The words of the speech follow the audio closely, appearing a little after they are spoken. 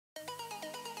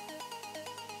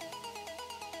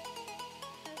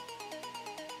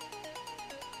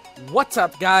What's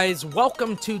up, guys?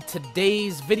 Welcome to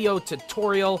today's video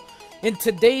tutorial. In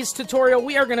today's tutorial,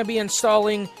 we are going to be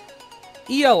installing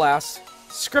ELS,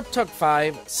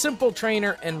 Scripthookv, Simple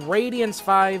Trainer, and Radiance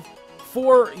V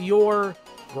for your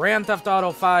Grand Theft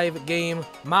Auto 5 game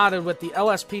modded with the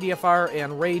Lspdfr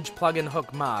and Rage Plugin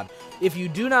Hook mod. If you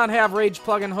do not have Rage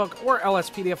Plugin Hook or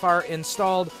Lspdfr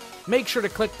installed, make sure to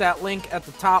click that link at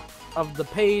the top of the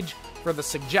page for the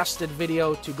suggested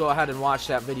video to go ahead and watch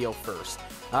that video first.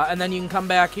 And then you can come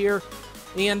back here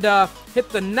and hit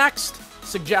the next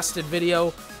suggested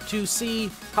video to see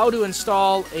how to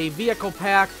install a vehicle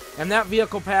pack. And that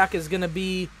vehicle pack is going to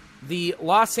be the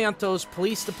Los Santos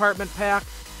Police Department pack.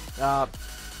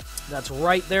 That's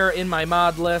right there in my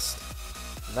mod list.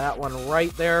 That one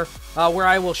right there, where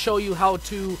I will show you how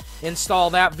to install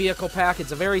that vehicle pack.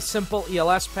 It's a very simple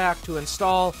ELS pack to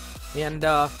install, and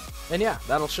yeah,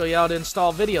 that'll show you how to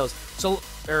install vehicles.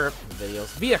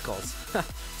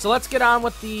 So let's get on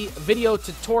with the video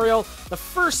tutorial. The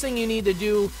first thing you need to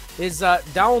do is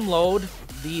download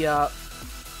the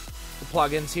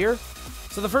plugins here.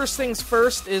 So the first things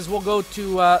first is we'll go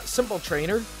to Simple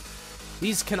Trainer.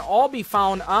 These can all be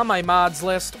found on my mods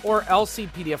list or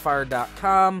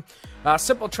lcpdfr.com.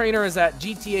 Simple Trainer is at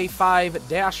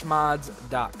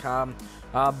gta5-mods.com.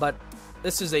 But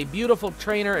this is a beautiful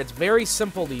trainer. It's very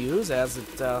simple to use, as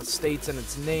it states in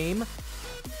its name.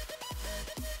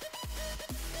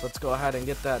 Let's go ahead and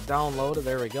get that downloaded.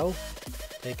 There we go.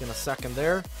 Taking a second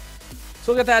there.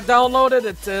 So we'll get that downloaded.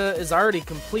 It is already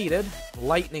completed.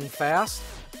 Lightning fast.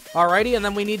 Alrighty, and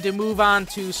then we need to move on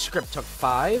to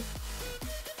Scripthookv.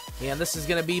 And this is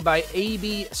going to be by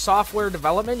AB Software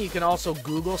Development. You can also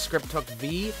Google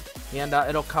Scripthookv, and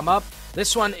it'll come up.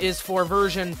 This one is for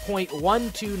version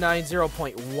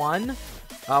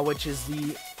 0.1290.1, which is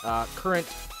the current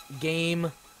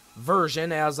game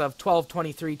version as of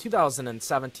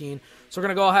 12/23/2017. So we're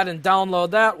going to go ahead and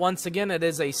download that. Once again, it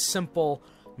is a simple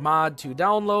mod to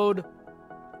download.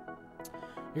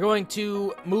 You're going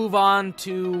to move on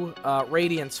to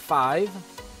Radiance V,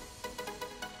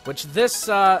 which this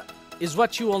is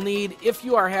what you will need if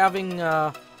you are having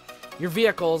your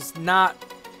vehicles not...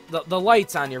 The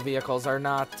lights on your vehicles are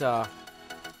not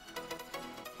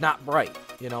bright,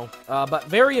 you know. But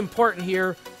very important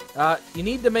here, you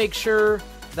need to make sure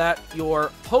that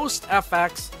your post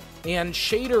FX and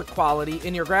shader quality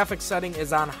in your graphics setting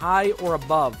is on high or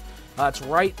above. It's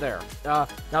right there.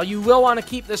 Now you will want to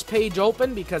keep this page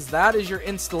open because that is your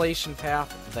installation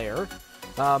path there.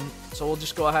 So we'll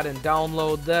just go ahead and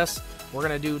download this. We're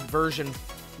going to do version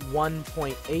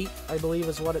 1.8, I believe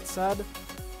is what it said.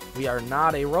 We are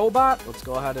not a robot. Let's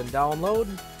go ahead and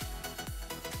download.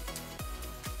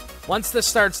 Once this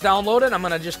starts downloading, I'm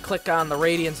going to just click on the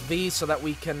Radiance V so that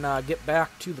we can get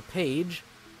back to the page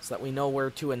so that we know where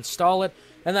to install it.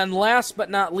 And then last but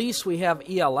not least, we have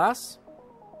ELS,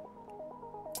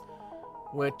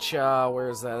 which, where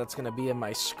is that? That's going to be in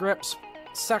my scripts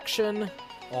section.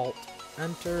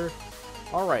 Alt-Enter.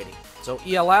 Alrighty. So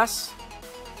ELS.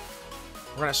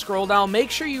 We're going to scroll down. Make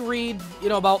sure you read,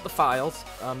 about the files.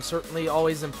 Certainly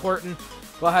always important.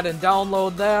 Go ahead and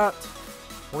download that.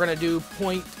 We're going to do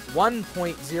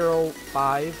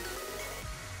 1.05.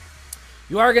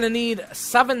 You are going to need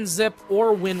 7-zip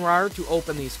or WinRAR to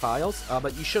open these files,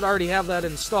 but you should already have that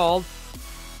installed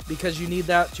because you need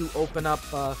that to open up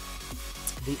the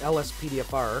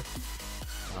Lspdfr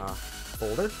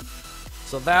folder.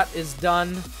 So that is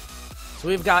done. So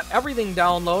we've got everything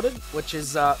downloaded, which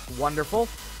is wonderful.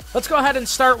 Let's go ahead and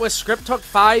start with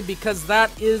Scripthookv because that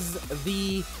is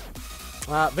the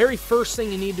very first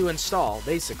thing you need to install,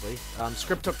 basically.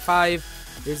 Scripthookv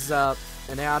is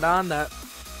an add-on that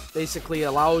basically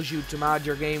allows you to mod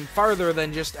your game farther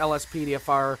than just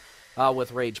Lspdfr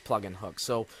with Rage Plugin Hook.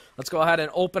 So let's go ahead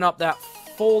and open up that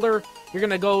folder. You're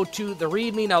going to go to the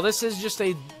README. Now this is just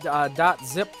a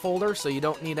 .zip folder, so you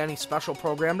don't need any special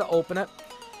program to open it.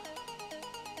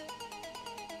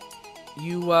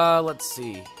 Let's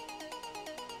see.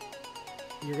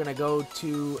 You're going to go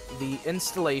to the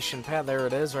installation path. There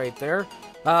it is, right there.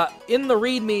 In the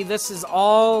README, this is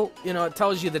all, it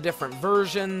tells you the different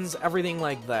versions, everything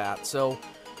like that. So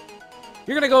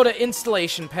you're going to go to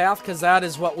installation path because that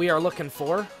is what we are looking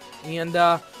for. And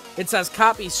it says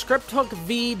copy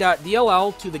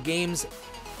scripthookv.dll to the game's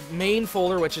main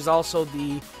folder, which is also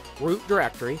the root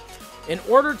directory. In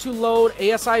order to load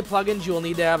ASI plugins, you will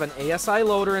need to have an ASI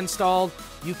loader installed.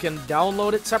 You can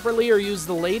download it separately or use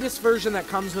the latest version that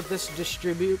comes with this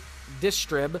distrib,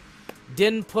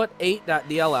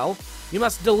 dinput8.dll. You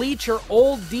must delete your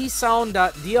old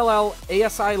dsound.dll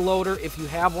ASI loader if you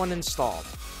have one installed.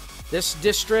 This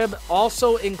distrib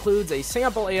also includes a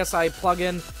sample ASI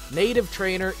plugin, native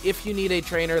trainer. If you need a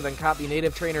trainer, then copy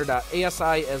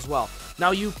nativetrainer.asi as well.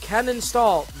 Now you can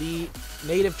install the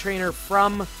native trainer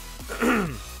from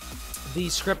the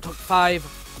Scripthookv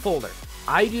folder.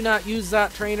 I do not use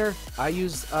that trainer. I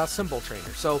use a simple trainer.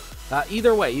 So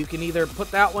either way, you can either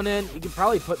put that one in. You can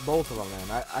probably put both of them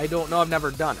in. I don't know. I've never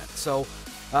done it. So,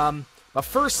 but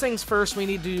first things first, we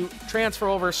need to transfer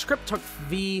over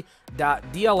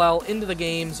scripthookv.dll into the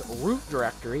game's root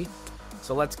directory.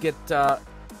 So let's get that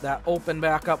open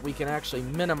back up. We can actually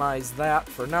minimize that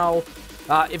for now.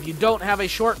 If you don't have a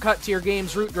shortcut to your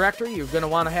game's root directory, you're going to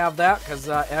want to have that, because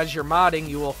as you're modding,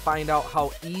 you will find out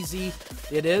how easy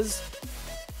it is.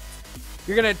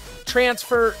 You're going to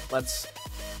transfer, let's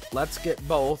get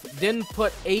both,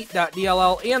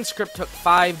 dinput8.dll and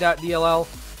scripthook5.dll.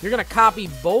 You're going to copy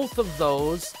both of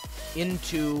those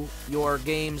into your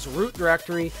game's root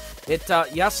directory.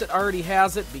 Yes, it already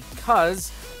has it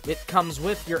because it comes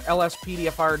with your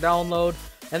Lspdfr download.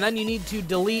 And then you need to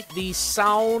delete the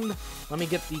sound, let me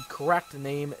get the correct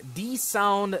name,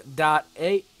 dsound.dll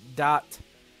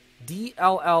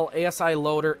ASI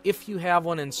loader if you have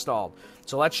one installed.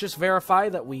 So let's just verify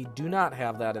that we do not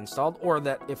have that installed, or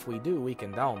that if we do, we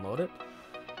can download it.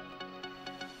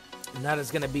 And that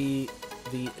is going to be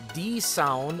the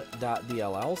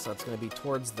dsound.dll, so that's going to be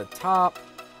towards the top.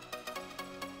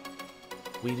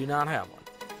 We do not have one.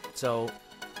 So,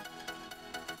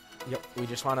 yep, we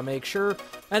just want to make sure.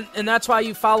 And that's why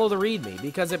you follow the README,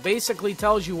 because it basically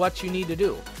tells you what you need to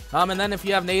do. And then if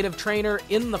you have native trainer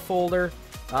in the folder,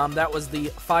 that was the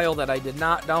file that I did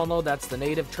not download. That's the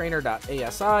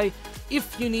nativetrainer.asi.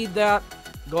 If you need that,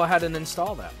 go ahead and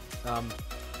install that.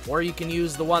 Or you can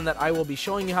use the one that I will be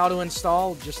showing you how to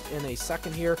install just in a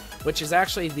second here, which is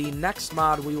actually the next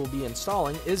mod we will be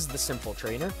installing, is the simple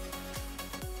trainer.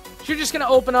 So you're just going to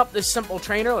open up this simple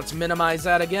trainer. Let's minimize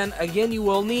that again. Again, you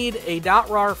will need a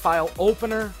 .rar file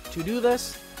opener to do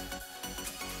this.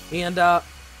 And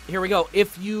here we go.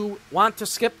 If you want to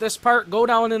skip this part, go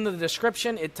down in the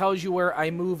description. It tells you where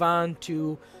I move on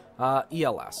to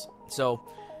ELS. So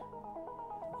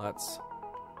let's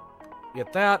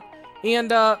get that. And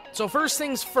so first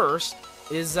things first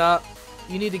is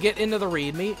you need to get into the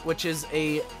README, which is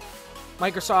a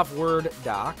Microsoft Word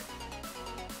doc.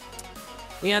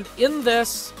 And in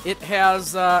this, it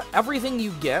has everything you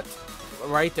get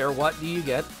right there. What do you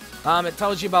get? It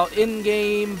tells you about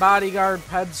in-game, bodyguard,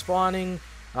 ped spawning.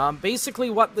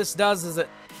 Basically what this does is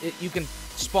you can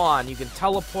spawn, you can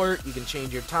teleport, you can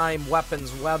change your time,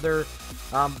 weapons, weather.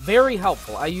 Very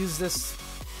helpful. I use this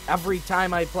every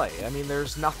time I play. I mean,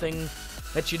 there's nothing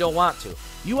that you don't want to.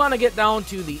 You want to get down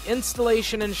to the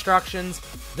installation instructions.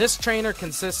 This trainer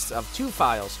consists of two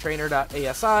files,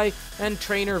 trainer.asi and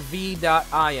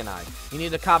trainerv.ini. You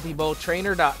need to copy both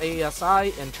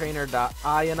trainer.asi and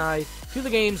trainer.ini to the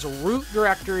game's root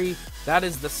directory. That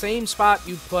is the same spot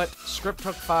you put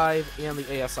Scripthookv and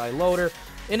the ASI loader.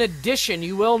 In addition,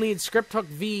 you will need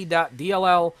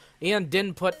scripthookv.dll and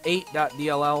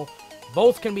dinput8.dll.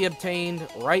 Both can be obtained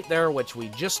right there, which we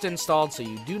just installed, so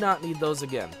you do not need those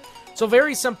again. So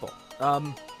very simple.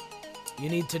 You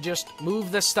need to just move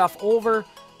this stuff over.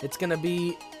 It's going to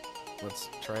be... Let's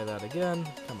try that again.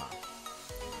 Come on.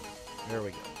 There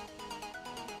we go.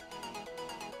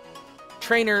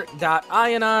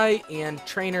 Trainer.ini and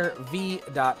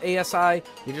trainerv.asi.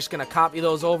 You're just going to copy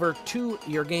those over to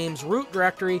your game's root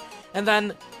directory. And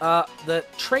then the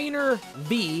trainer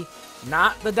V,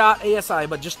 not the .asi,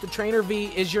 but just the trainer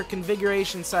V, is your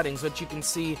configuration settings, which you can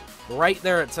see right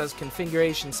there. It says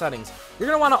configuration settings. You're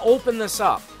going to want to open this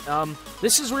up.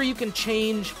 This is where you can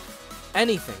change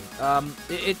anything.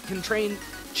 It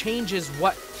changes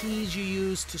what keys you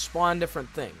use to spawn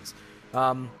different things.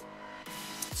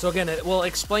 So again, it will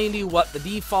explain to you what the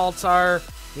defaults are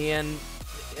and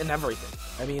everything.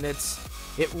 I mean, it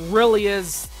really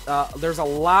is, there's a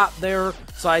lot there,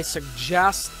 so I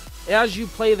suggest, as you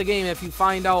play the game, if you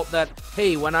find out that,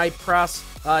 hey, when I press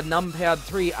numpad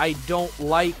 3, I don't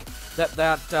like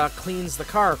that cleans the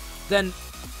car, then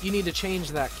you need to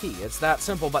change that key. It's that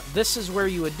simple, but this is where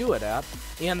you would do it at,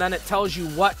 and then it tells you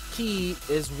what key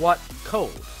is what code.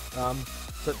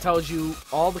 So it tells you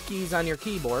all the keys on your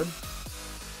keyboard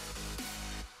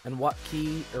and what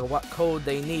key or what code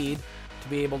they need to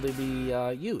be able to be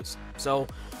used. So,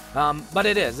 but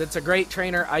it's a great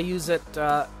trainer. I use it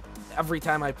every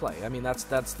time I play. I mean, that's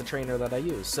the trainer that I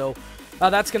use. So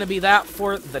that's going to be that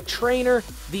for the trainer.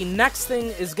 The next thing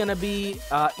is going to be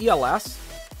ELS.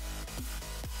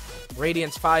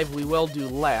 Radiance 5 we will do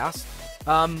last.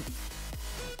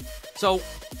 So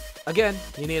again,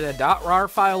 you need a .rar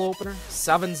file opener.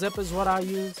 7-zip is what I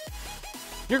use.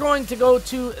 you're going to go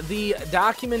to the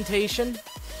documentation,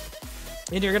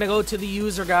 and you're going to go to the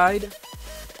user guide.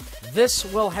 This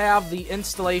will have the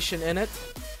installation in it.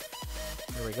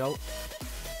 There we go.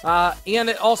 And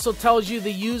it also tells you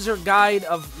the user guide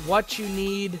of what you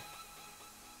need.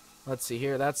 Let's see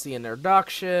here. That's the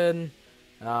introduction.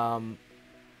 Yeah,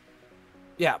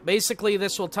 basically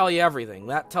this will tell you everything.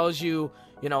 That tells you,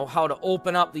 you know, how to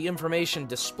open up the information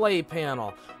display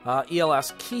panel,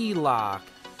 ELS key lock,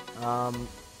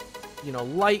 you know,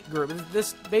 light group.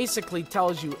 This basically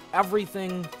tells you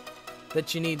everything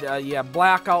that you need. Yeah,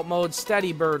 blackout mode,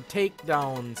 steady bird,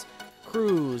 takedowns,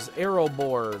 cruise, arrow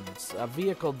boards,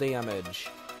 vehicle damage.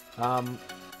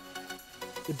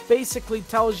 It basically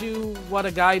tells you what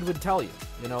a guide would tell you,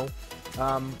 you know.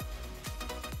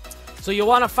 So you'll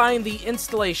want to find the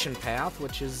installation path,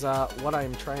 which is what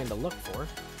I'm trying to look for.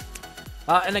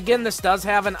 And again, this does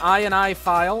have an INI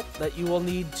file that you will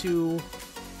need to...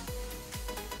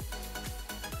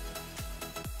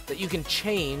 that you can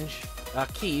change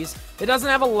keys. It doesn't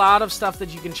have a lot of stuff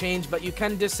that you can change, but you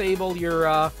can disable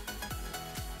your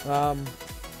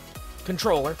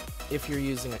controller if you're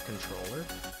using a controller.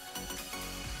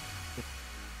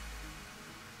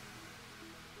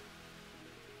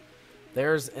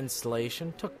 There's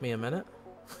installation. Took me a minute.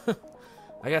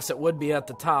 I guess it would be at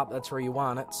the top. That's where you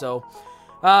want it. So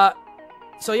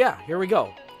yeah, here we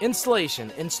go.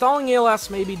 Installation. Installing ELS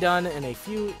may be done in a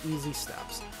few easy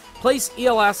steps. Place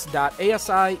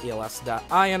ELS.ASI,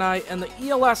 ELS.INI, and the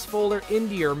ELS folder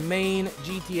into your main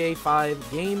GTA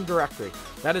 5 game directory.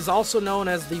 That is also known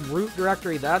as the root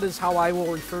directory. That is how I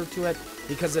will refer to it,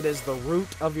 because it is the root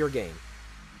of your game.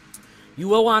 You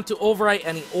will want to overwrite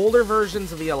any older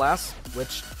versions of ELS,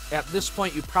 which at this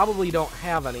point you probably don't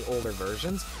have any older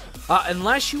versions,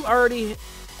 unless you already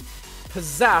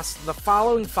possess the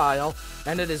following file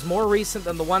and it is more recent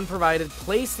than the one provided.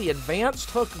 Place the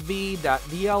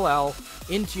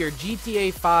advancedhookv.dll into your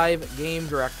GTA 5 game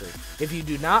directory. If you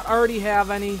do not already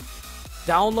have any,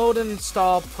 download and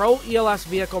install Pro ELS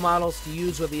vehicle models to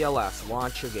use with ELS.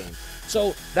 Launch your game.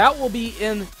 So that will be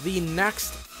in the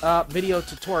next video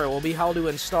tutorial. Will be how to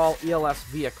install ELS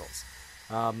vehicles,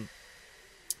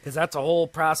 because that's a whole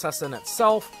process in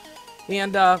itself.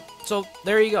 And so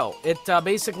there you go. It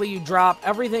basically, you drop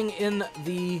everything in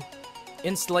the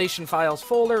installation files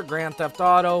folder, Grand Theft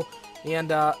Auto,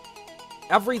 and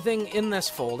everything in this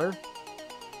folder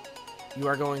you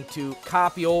are going to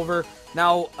copy over.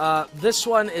 Now this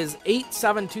one is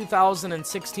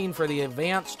 8/7/2016 for the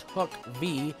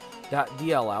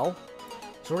advancedhookv.dll.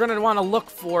 So we're going to want to look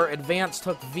for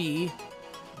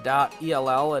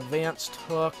advancedhookv.ell, advanced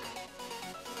hook.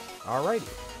 Alrighty.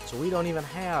 So we don't even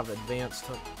have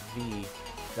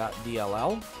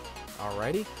advancedhookv.dll.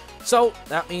 Alrighty. So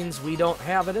that means we don't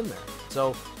have it in there.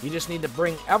 So you just need to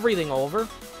bring everything over.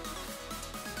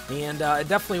 And it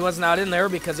definitely was not in there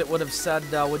because it would have said,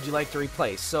 would you like to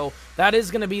replace? So that is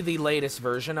going to be the latest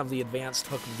version of the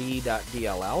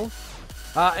advancedhookv.dll.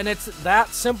 And it's that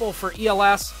simple for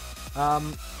ELS.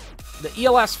 The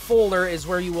ELS folder is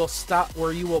where you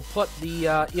will put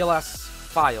the ELS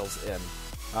files in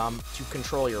to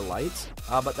control your lights,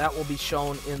 but that will be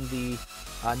shown in the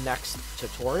next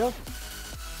tutorial.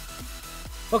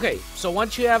 Okay, so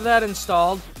once you have that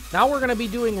installed, now we're going to be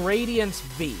doing Radiance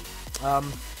V.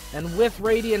 And with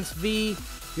Radiance V,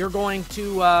 you're going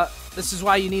to, this is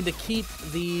why you need to keep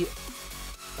the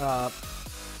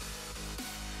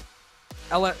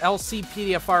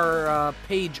Lspdfr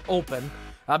page open,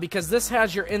 because this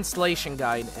has your installation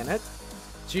guide in it.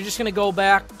 So you're just going to go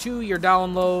back to your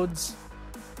downloads.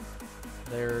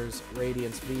 There's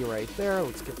Radiance V right there.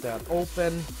 Let's get that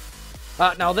open.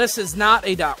 Now this is not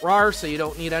a .rar, so you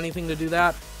don't need anything to do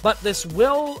that. But this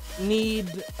will need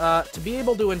to be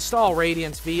able to install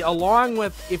Radiance V, along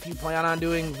with, if you plan on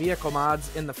doing vehicle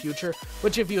mods in the future,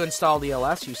 which if you install the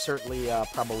LS, you certainly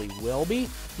probably will be.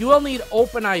 You will need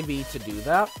OpenIV to do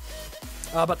that.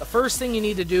 But the first thing you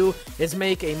need to do is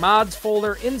make a mods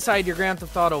folder inside your Grand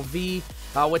Theft Auto V,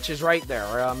 which is right there.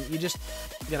 You're just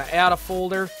going to add a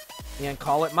folder and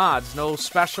call it mods. No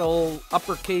special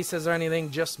uppercases or anything,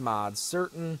 just mods.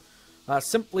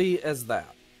 Simply as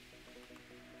that.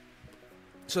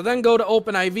 So then go to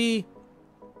OpenIV.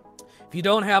 If you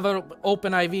don't have an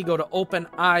OpenIV, go to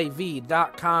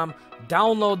OpenIV.com.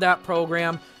 Download that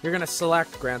program. You're going to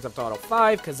select Grand Theft Auto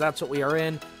 5 because that's what we are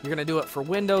in. You're going to do it for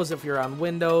Windows if you're on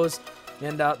Windows.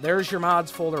 And there's your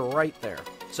mods folder right there.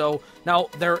 So now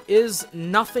there is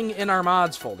nothing in our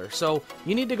mods folder. So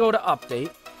you need to go to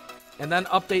Update and then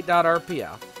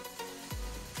update.rpf.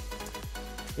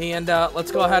 And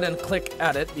let's go ahead and click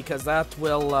Edit because that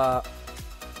will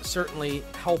certainly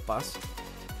help us.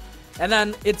 And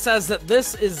then it says that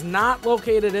this is not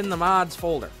located in the mods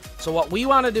folder. So what we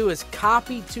want to do is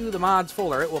copy to the mods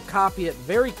folder. It will copy it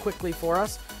very quickly for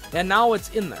us. And now it's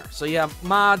in there. So you have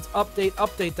mods, update,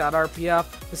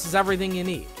 update.rpf. This is everything you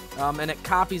need. And it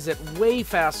copies it way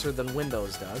faster than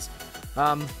Windows does.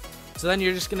 So then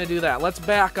you're just going to do that. Let's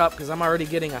back up because I'm already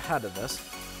getting ahead of this.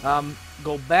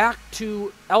 Go back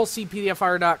to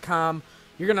lcpdfr.com.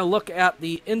 You're going to look at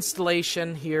the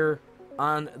installation here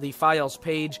on the files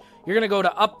page. You're going to go to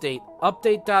update,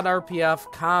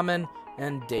 update.rpf, common,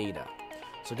 and data.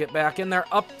 So get back in there,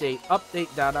 update,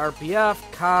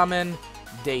 update.rpf, common,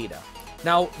 data.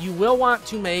 Now, you will want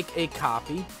to make a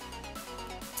copy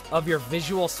of your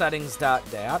visual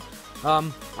settings.dat.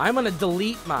 I'm going to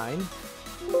delete mine.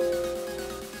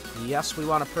 Yes, we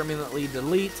want to permanently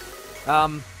delete.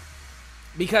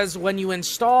 Because when you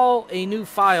install a new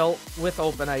file with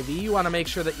OpenIV, you want to make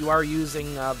sure that you are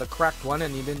using the correct one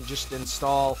and you didn't just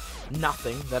install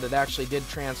nothing, that it actually did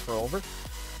transfer over.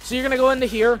 So you're going to go into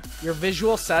here, your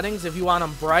visual settings, if you want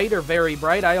them bright or very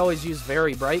bright. I always use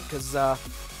very bright because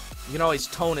you can always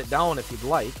tone it down if you'd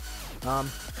like.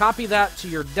 Copy that to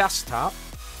your desktop.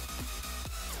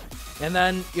 And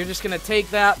then you're just going to take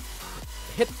that,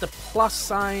 hit the plus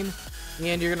sign,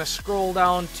 and you're going to scroll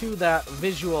down to that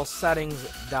visual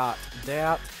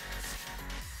settings.dat.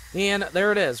 And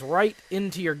there it is, right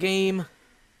into your game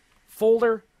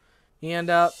folder.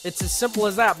 And it's as simple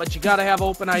as that, but you got to have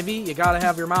OpenIV, you got to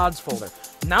have your mods folder.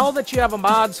 Now that you have a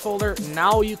mods folder,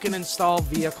 now you can install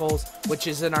vehicles, which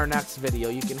is in our next video.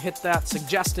 You can hit that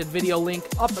suggested video link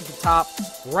up at the top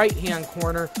right-hand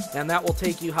corner, and that will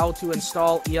take you how to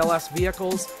install ELS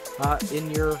vehicles in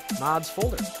your mods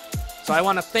folder. So I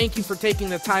want to thank you for taking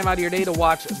the time out of your day to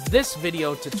watch this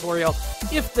video tutorial.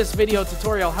 If this video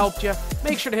tutorial helped you,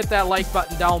 make sure to hit that like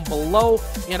button down below,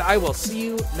 and I will see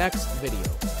you next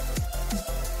video.